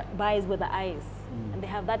consumer buys with the eyes, and they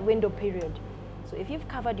have that window period. So if you've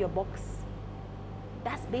covered your box,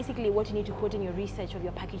 that's basically what you need to put in your research of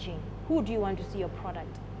your packaging. Who do you want to see your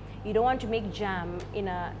product? You don't want to make jam in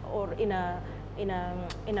a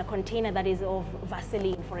container that is of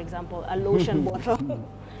Vaseline, for example, a lotion bottle.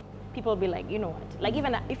 People will be like, you know what? Like,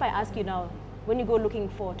 even if I ask you now, when you go looking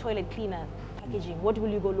for toilet cleaner packaging, what will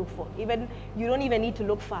you go look for? Even you don't even need to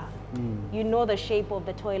look far. You know the shape of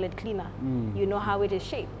the toilet cleaner. You know how it is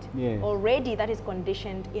shaped. Yes. Already that is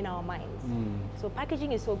conditioned in our minds. So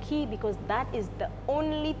packaging is so key, because that is the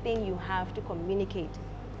only thing you have to communicate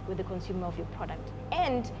with the consumer of your product.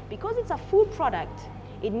 And because it's a food product,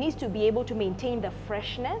 it needs to be able to maintain the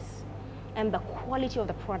freshness and the quality of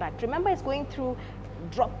the product. Remember, it's going through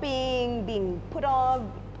dropping, being put off,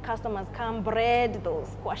 customers come, bread, they'll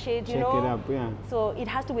squash it, you know. Check it up, yeah. So it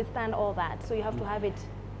has to withstand all that. So you have to have it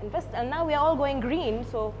invest. And now we are all going green,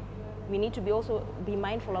 so we need to also be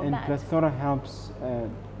mindful of that. And Plethora helps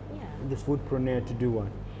the foodpreneur to do what?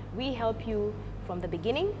 We help you from the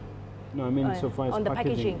beginning. No, I mean, so far as on the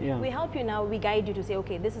packaging. Yeah. We help you now, we guide you to say,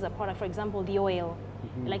 okay, this is a product, for example, the oil.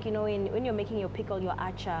 Like, you know, when you're making your pickle, your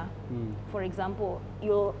acha, for example,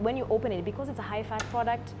 when you open it, because it's a high-fat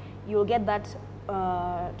product, you'll get that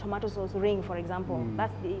tomato sauce ring, for example.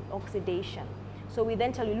 That's the oxidation. So we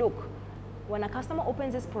then tell you, look, when a customer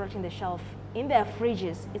opens this product in the shelf, in their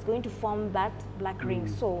fridges, it's going to form that black ring.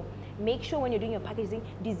 So make sure when you're doing your packaging,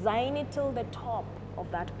 design it till the top of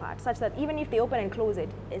that part, such that even if they open and close it,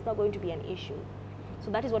 it's not going to be an issue. So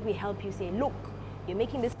that is what we help you say, look, you're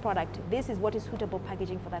making this product, this is what is suitable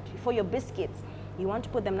packaging for that. For your biscuits, you want to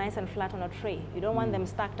put them nice and flat on a tray. You don't want them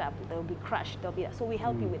stacked up, they'll be crushed. So we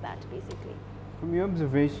help you with that, basically. From your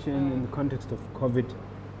observation in the context of COVID,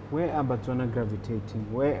 where are Botswana gravitating?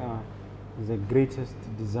 Where is the greatest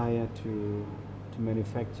desire to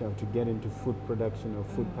manufacture, or to get into food production or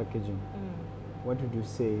food packaging? What would you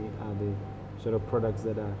say are the sort of products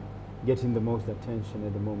that are getting the most attention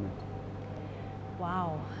at the moment?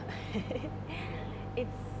 Wow.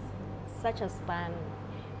 It's such a span,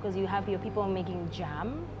 because you have your people making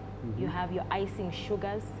jam, you have your icing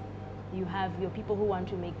sugars, you have your people who want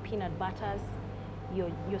to make peanut butters,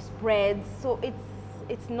 your spreads. So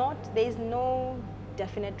it's not, there's no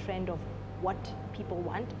definite trend of what people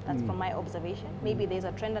want. That's from my observation. Maybe there's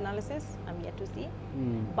a trend analysis, I'm yet to see.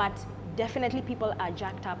 But definitely people are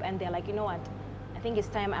jacked up, and they're like, you know what, I think it's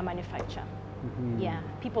time I manufacture. Yeah,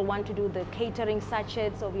 people want to do the catering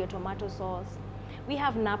sachets of your tomato sauce. We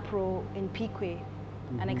have Napro in Pique,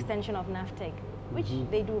 an extension of Naftec, which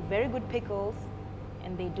they do very good pickles,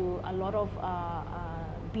 and they do a lot of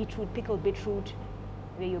beetroot, pickled beetroot,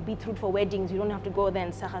 where your beetroot for weddings, you don't have to go there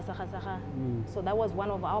and saha. So that was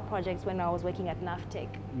one of our projects when I was working at Naftec,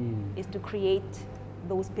 is to create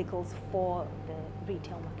those pickles for the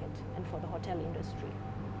retail market and for the hotel industry.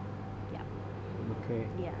 Okay.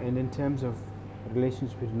 Yeah. And in terms of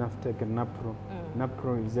relationship with NAFTEC and NAPRO,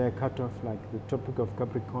 NAPRO, is there a cutoff, like the Tropic of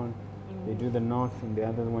Capricorn? They do the north and the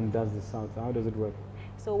other one does the south. How does it work?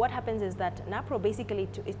 So what happens is that NAPRO basically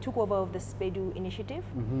it took over of the SPEDU initiative.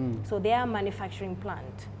 So they are a manufacturing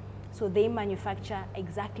plant. So they manufacture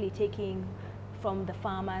exactly taking from the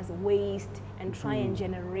farmers waste and try and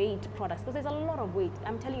generate products. Because there's a lot of waste.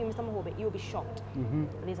 I'm telling you, Mr. Mogobe, you'll be shocked.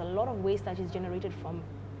 There's a lot of waste that is generated from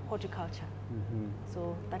horticulture.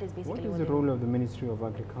 So that is basically what is the role of the Ministry of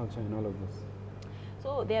Agriculture in all of this?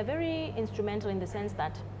 So they are very instrumental in the sense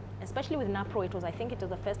that, especially with NAPRO, I think it was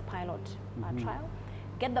the first pilot trial.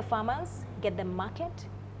 Get the farmers, get the market,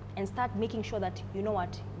 and start making sure that, you know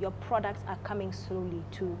what, your products are coming slowly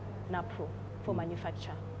to NAPRO for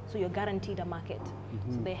manufacture. So you're guaranteed a market.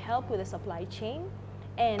 So they help with the supply chain,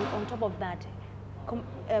 and on top of that,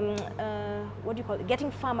 what do you call it?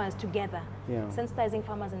 Getting farmers together, sensitizing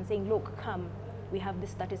farmers and saying, look, come, we have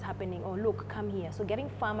this that is happening, or look, come here. So getting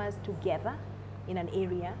farmers together in an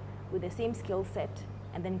area with the same skill set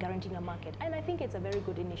and then guaranteeing a market. And I think it's a very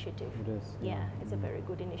good initiative. It is. Yeah, it's a very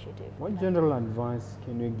good initiative. What general advice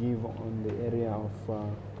can you give on the area of,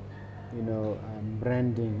 you know,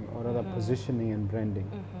 branding, or rather positioning and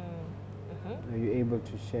branding? Are you able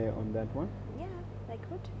to share on that one? Yeah, I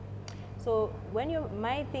could. So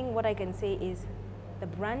my thing, what I can say is the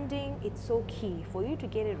branding, it's so key for you to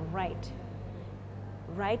get it right.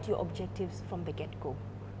 Write your objectives from the get-go.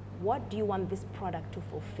 What do you want this product to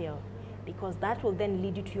fulfill? Because that will then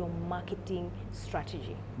lead you to your marketing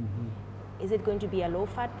strategy. Is it going to be a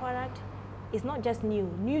low-fat product? It's not just new.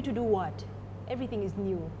 New to do what? Everything is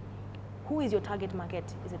new. Who is your target market?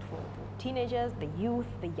 Is it for the teenagers, the youth,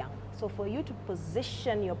 the young? So for you to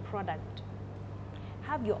position your product,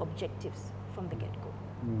 have your objectives from the get-go.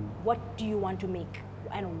 What do you want to make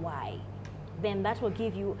and why? Then that will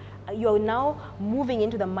give you, you're now moving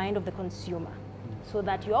into the mind of the consumer, so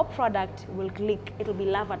that your product will click, it'll be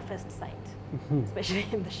love at first sight, especially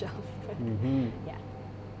in the shelf. Yeah.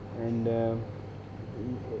 And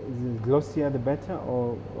is it glossier the better,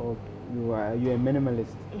 or are you a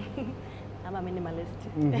minimalist? I'm a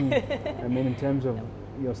minimalist. I mean, in terms of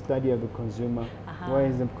your study of the consumer, why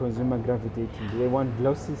is the consumer gravitating? Do they want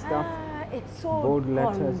glossy stuff? It's so bold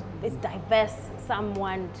letters. It's diverse. Some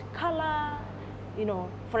want color. You know,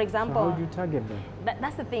 for example. So how do you target them?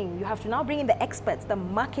 That's the thing. You have to now bring in the experts, the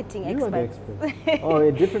marketing experts. You are the experts. Oh,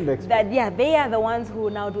 a different expert. Yeah, they are the ones who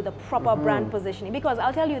now do the proper brand positioning. Because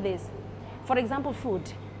I'll tell you this. For example, food.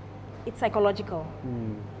 It's psychological.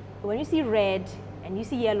 When you see red and you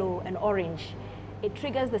see yellow and orange, it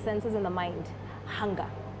triggers the senses in the mind. Hunger.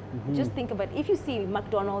 Just think about it. If you see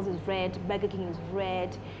McDonald's is red, Burger King is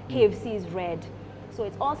red, KFC is red. So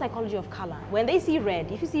it's all psychology of color. When they see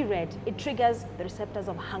red, if you see red, it triggers the receptors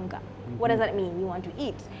of hunger. What does that mean? You want to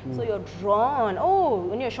eat. So you're drawn. Oh,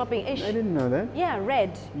 when you're shopping, ish. I didn't know that. Yeah,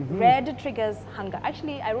 red. Red triggers hunger.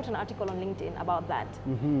 Actually, I wrote an article on LinkedIn about that.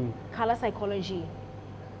 Color psychology.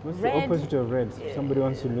 What's the opposite of red? If somebody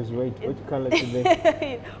wants to lose weight, what color should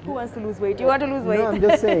they? Who wants to lose weight? You want to lose weight? No, I'm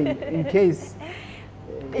just saying, in case.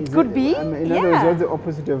 It could be. I mean, in other words, what's the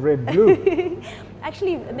opposite of red? Blue.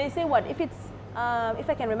 Actually, they say what? If it's, if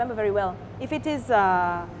I can remember very well, if it is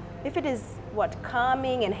what,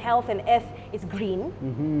 calming and health and earth, it's green.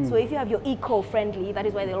 So if you have your eco-friendly, that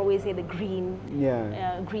is why they always say the green,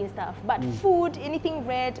 green stuff. But food, anything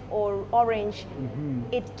red or orange,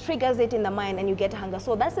 it triggers it in the mind and you get hunger.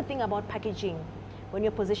 So that's the thing about packaging. When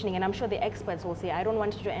you're positioning, and I'm sure the experts will say, I don't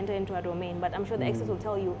want you to enter into a domain, but I'm sure the experts will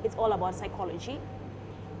tell you it's all about psychology,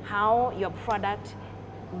 how your product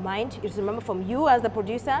mind, you remember, from you as the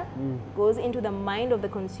producer, goes into the mind of the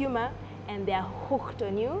consumer, and they're hooked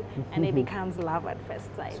on you, and it becomes love at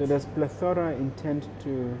first sight. So does Plethora intend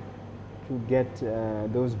to get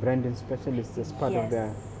those branding specialists as part of their,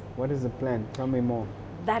 what is the plan? Tell me more.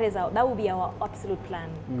 That will be our absolute plan.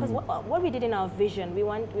 Because what we did in our vision, we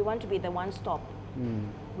want to be the one-stop,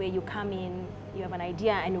 where you come in, you have an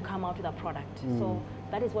idea, and you come out with a product. So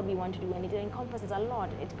that is what we want to do, and it encompasses a lot.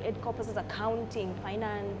 It encompasses accounting,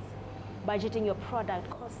 finance, budgeting your product,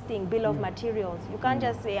 costing, bill of materials. You can't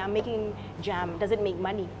just say, I'm making jam, does it make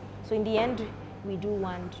money? So in the end, we do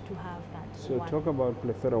want to have that. So talk about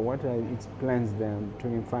Plethora. What are its plans there,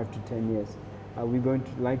 between 5 to 10 years? Are we going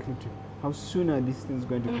to likely to, how soon are these things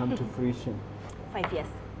going to come to fruition? 5 years.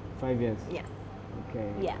 5 years? Yes.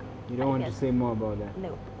 Okay. Yeah. You don't want to say more about that?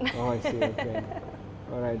 No. Oh, I see, okay.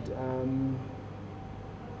 All right.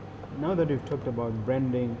 Now that we've talked about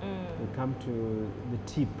branding, we come to the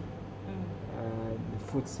tip, the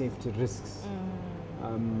food safety risks.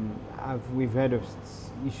 We've heard of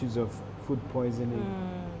issues of food poisoning.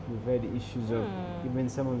 We've had issues of even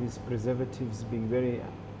some of these preservatives being very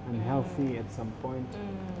unhealthy at some point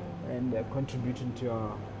and contributing to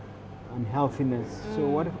our unhealthiness. So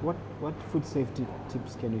what food safety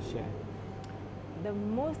tips can you share? The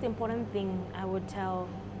most important thing I would tell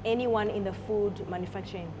anyone in the food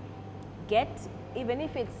manufacturing, even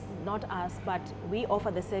if it's not us, but we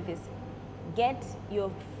offer the service, get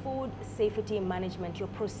your food safety management, your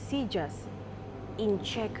procedures in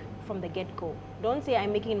check from the get-go. Don't say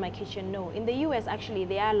I'm making in my kitchen. No. In the US, actually,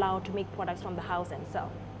 they are allowed to make products from the house and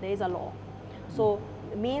sell. There is a law. So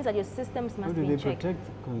it means that your systems must be in check. How do they protect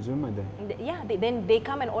the consumer then? Yeah, then they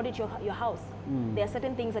come and audit your house. There are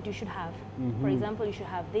certain things that you should have. For example, you should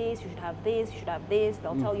have this, you should have this, you should have this.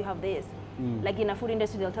 They'll tell you have this. Like in a food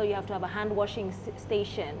industry, they'll tell you have to have a hand washing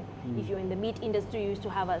station. If you're in the meat industry, you used to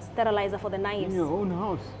have a sterilizer for the knives. In your own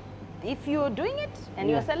house. If you're doing it and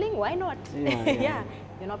you're selling, why not? Yeah.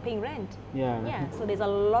 You're not paying rent. Yeah. So there's a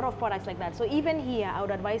lot of products like that. So even here, I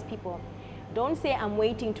would advise people, don't say I'm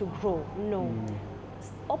waiting to grow. No.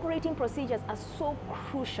 Operating procedures are so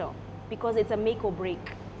crucial because it's a make or break.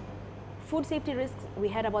 Food safety risks, we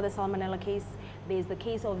heard about the salmonella case. There's the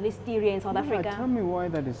case of listeria in South Africa. Tell me why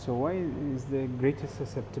that is so. Why is the greatest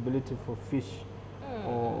susceptibility for fish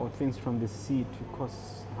or things from the sea to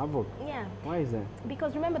cause havoc? Yeah. Why is that?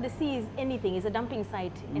 Because remember, the sea is anything. It's a dumping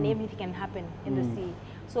site and everything can happen in the sea.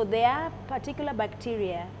 So there are particular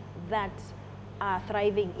bacteria that are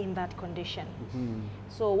thriving in that condition.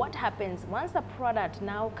 So what happens, once the product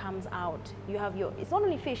now comes out, you have it's not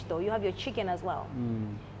only fish though, you have your chicken as well.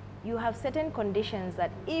 You have certain conditions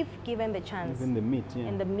that if given the chance, even the meat,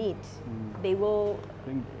 in the meat, they will... I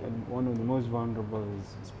think one of the most vulnerable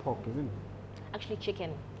is pork, isn't it? Actually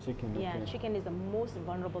chicken. Chicken, yeah, chicken is the most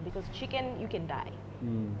vulnerable because chicken, you can die.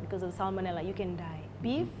 Because of salmonella, you can die.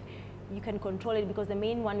 Beef, you can control it because the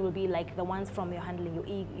main one will be like the ones from your handling, your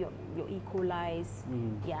E. coli,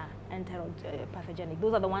 yeah, enteropathogenic.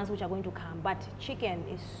 Those are the ones which are going to come. But chicken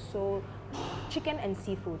is chicken and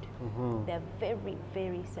seafood, they're very,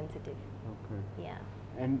 very sensitive. Okay. Yeah.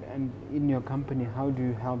 And in your company, how do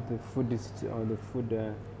you help the foodist or the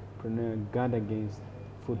foodpreneur guard against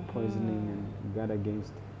food poisoning and guard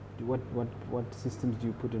against, what systems do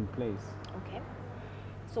you put in place? Okay.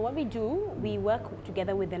 So what we do, we work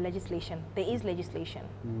together with the legislation. There is legislation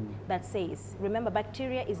that says, remember,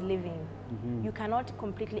 bacteria is living. You cannot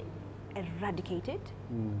completely eradicate it,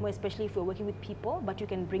 more especially if you're working with people, but you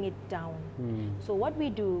can bring it down. So what we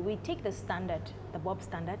do, we take the standard, the BOB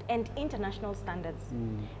standard, and international standards,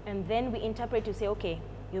 and then we interpret to say, okay,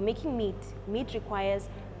 you're making meat. Meat requires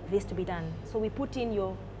this to be done. So we put in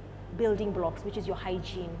your building blocks, which is your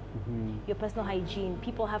hygiene, your personal hygiene.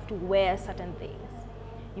 People have to wear certain things.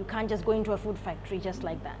 You can't just go into a food factory just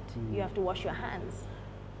like that. You have to wash your hands.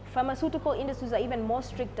 Pharmaceutical industries are even more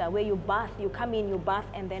stricter, where you come in, you bath,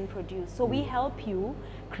 and then produce. So we help you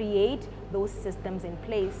create those systems in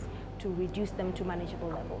place to reduce them to manageable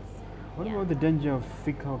levels. What about the danger of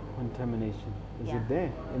fecal contamination? Is it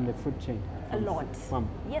there in the food chain? A lot.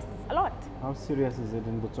 Yes, a lot. How serious is it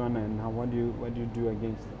in Botswana, and what do you do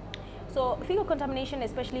against it? So fecal contamination,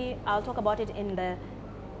 especially, I'll talk about it in the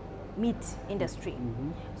meat industry.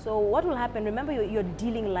 So what will happen, remember you're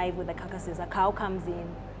dealing live with the carcasses, a cow comes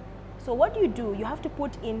in. So what do, you have to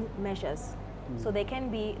put in measures. So there can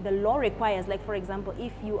be, the law requires, like for example,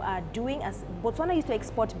 if you are doing, Botswana used to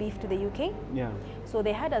export beef to the UK. Yeah. So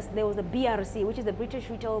there was the BRC, which is the British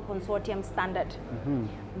Retail Consortium standard,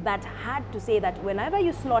 that had to say that whenever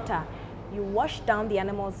you slaughter, you wash down the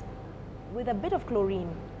animals with a bit of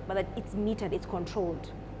chlorine, but that it's metered, it's controlled,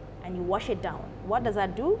 and you wash it down. What does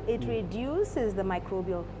that do? It reduces the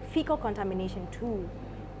microbial fecal contamination to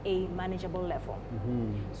a manageable level.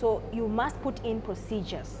 So you must put in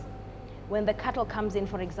procedures. When the cattle comes in,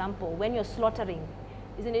 for example, when you're slaughtering,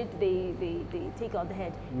 isn't it, they take out the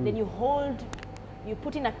head, then you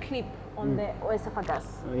put in a clip on the esophagus,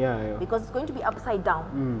 because it's going to be upside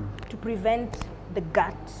down to prevent the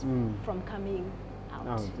gut from coming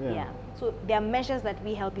out. So there are measures that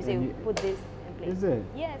we help you say, put this in place. Is it?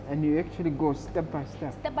 Yes. And you actually go step by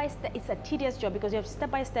step? Step by step. It's a tedious job because you have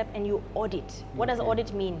step by step and you audit. What does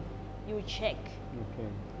audit mean? You check.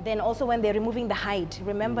 Then also when they're removing the hide,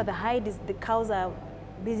 remember the hide is, the cows are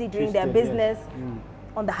busy doing their business.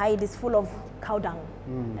 On the hide is full of cow dung.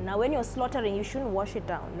 And now when you're slaughtering, you shouldn't wash it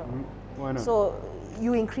down. No. Why not? So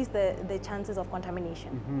you increase the chances of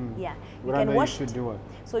contamination. Yeah. You can wash it.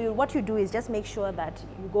 So what you do is just make sure that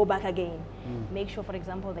you go back again. Make sure, for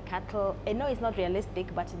example, the cattle, I know it's not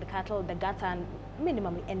realistic, but the cattle, the guts are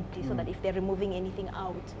minimally empty, so that if they're removing anything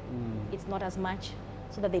out, it's not as much,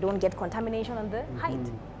 so that they don't get contamination on the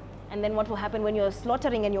hide. And then what will happen when you're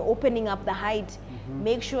slaughtering and you're opening up the hide,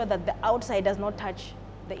 make sure that the outside does not touch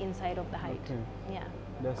the inside of the hide. Okay. Yeah.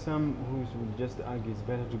 There are some who would just argue it's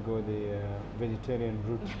better to go the vegetarian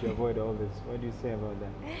route to avoid all this. What do you say about that?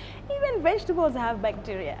 Even vegetables have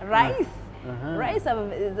bacteria. Rice. Rice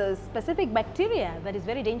is a specific bacteria that is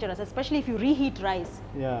very dangerous, especially if you reheat rice.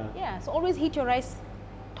 Yeah. Yeah, so always heat your rice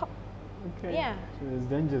top. Okay. Yeah. So there's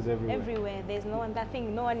dangers everywhere. Everywhere. There's no one, that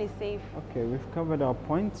thing, no one is safe. Okay, we've covered our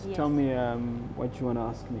points. Yes. Tell me what you want to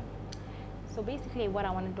ask me. So basically what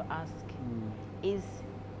I wanted to ask is,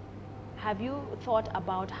 have you thought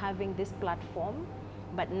about having this platform,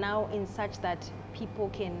 but now in such that people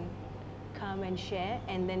can come and share,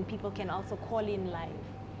 and then people can also call in live?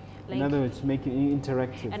 Like in other words, make it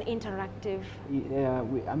interactive. An interactive. Yeah,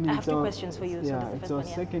 I mean, I have two questions for you. Yeah, so it's our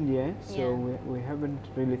second year, so we haven't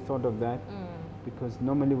really thought of that because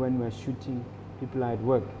normally when we're shooting, people are at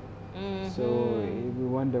work. So we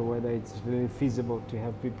wonder whether it's really feasible to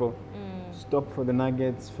have people stop for the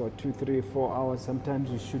nuggets for 2, 3, 4 hours. Sometimes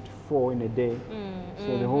we shoot 4 in a day.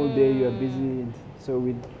 So the whole day you are busy. So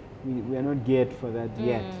we are not geared for that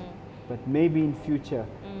yet. But maybe in future,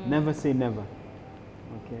 never say never.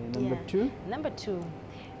 Okay, number two? Number two.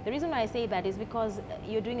 The reason why I say that is because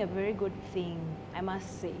you're doing a very good thing, I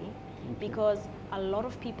must say, because a lot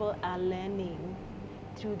of people are learning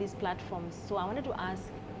through these platforms. So I wanted to ask,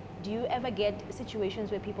 do you ever get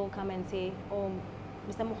situations where people come and say, oh,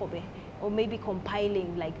 Mr. Mogobe, or maybe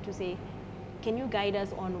compiling, like to say, can you guide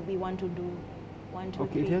us on we want to do 1, 2,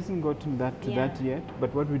 3? It hasn't gotten that yet,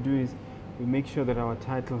 but what we do is we make sure that our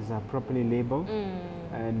titles are properly labeled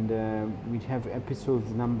and we have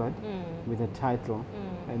episodes numbered with a title,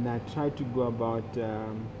 and I try to go about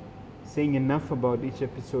saying enough about each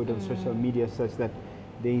episode on social media such that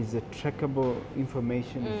there is a trackable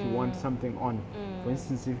information if you want something on. For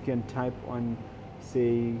instance, if you can type on,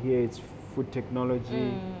 say, here it's Food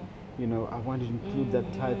Technology, you know, I want to include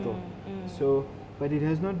that title. So, but it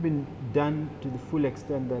has not been done to the full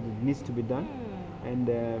extent that it needs to be done, and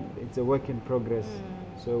it's a work in progress.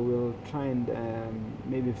 So we'll try and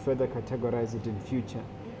maybe further categorize it in future.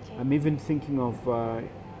 I'm even thinking of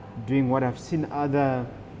doing what I've seen other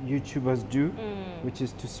YouTubers do, which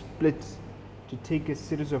is to split, to take a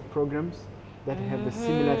series of programs that have a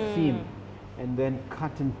similar theme and then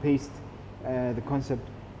cut and paste the concept,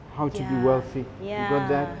 how to be wealthy. You got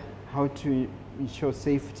that? How to ensure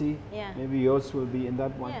safety. Maybe yours will be in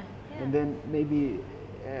that one. And then maybe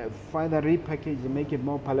further repackage and make it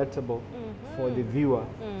more palatable for the viewer.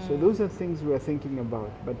 So those are things we are thinking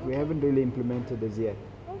about, but we haven't really implemented as yet.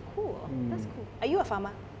 Oh, cool. That's cool. Are you a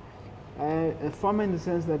farmer? A farmer in the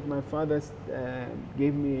sense that my father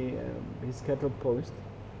gave me his cattle post,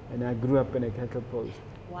 and I grew up in a cattle post.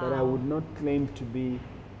 But I would not claim to be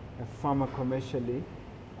a farmer commercially.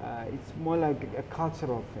 It's more like a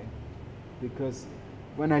cultural thing, because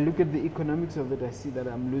when I look at the economics of it, I see that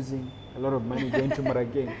I'm losing a lot of money going to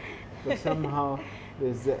Marageng. But somehow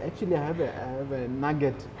there's actually I have a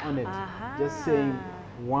nugget on it, just saying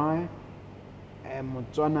why a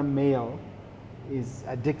Motswana male is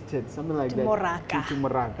addicted, something like that, to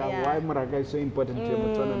Moraka. Why Moraka is so important to a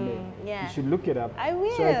Motswana male. You should look it up. I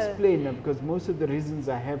will. So I explain that because most of the reasons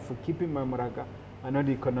I have for keeping my Moraka are not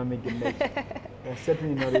economic in nature. They're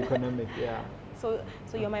certainly not economic, So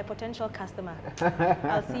you're my potential customer.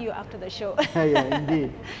 I'll see you after the show. Yeah,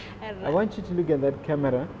 indeed. I want you to look at that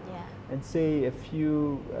camera and say a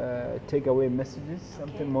few takeaway messages,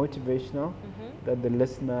 something motivational that the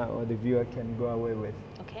listener or the viewer can go away with.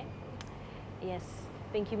 Okay. Yes.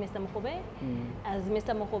 Thank you, Mr. Mogobe. As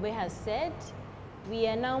Mr. Mogobe has said, we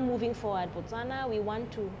are now moving forward, Botswana. We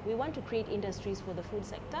want to create industries for the food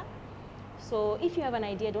sector. So if you have an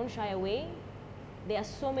idea, don't shy away. There are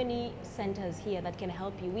so many centers here that can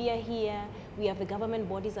help you. We are here. We have the government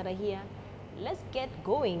bodies that are here. Let's get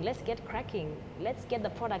going. Let's get cracking. Let's get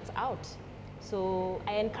the products out. So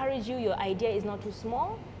I encourage you, your idea is not too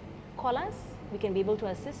small. Call us. We can be able to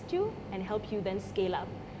assist you and help you then scale up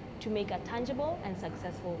to make a tangible and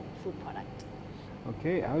successful food product.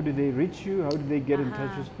 Okay, how do they reach you? How do they get in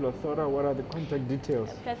touch with Plethora? What are the contact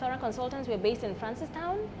details? Plethora Consultants, we're based in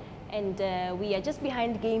Francistown, and we are just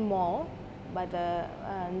behind Game Mall, by the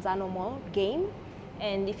Nzano Mall, Game.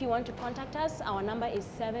 And if you want to contact us, our number is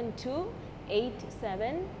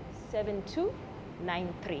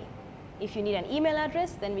 72877293. If you need an email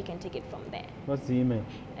address, then we can take it from there. What's the email?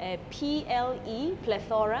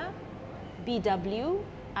 plethora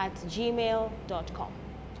bw@gmail.com.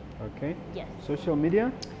 Okay. Yes. Social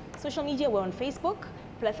media? Social media, we're on Facebook,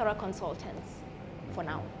 Plethora Consultants, for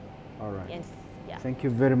now. All right. Yes. Yeah. Thank you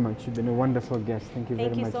very much. You've been a wonderful guest. Thank you very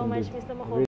much. Thank you so much, Mr. Mogobe.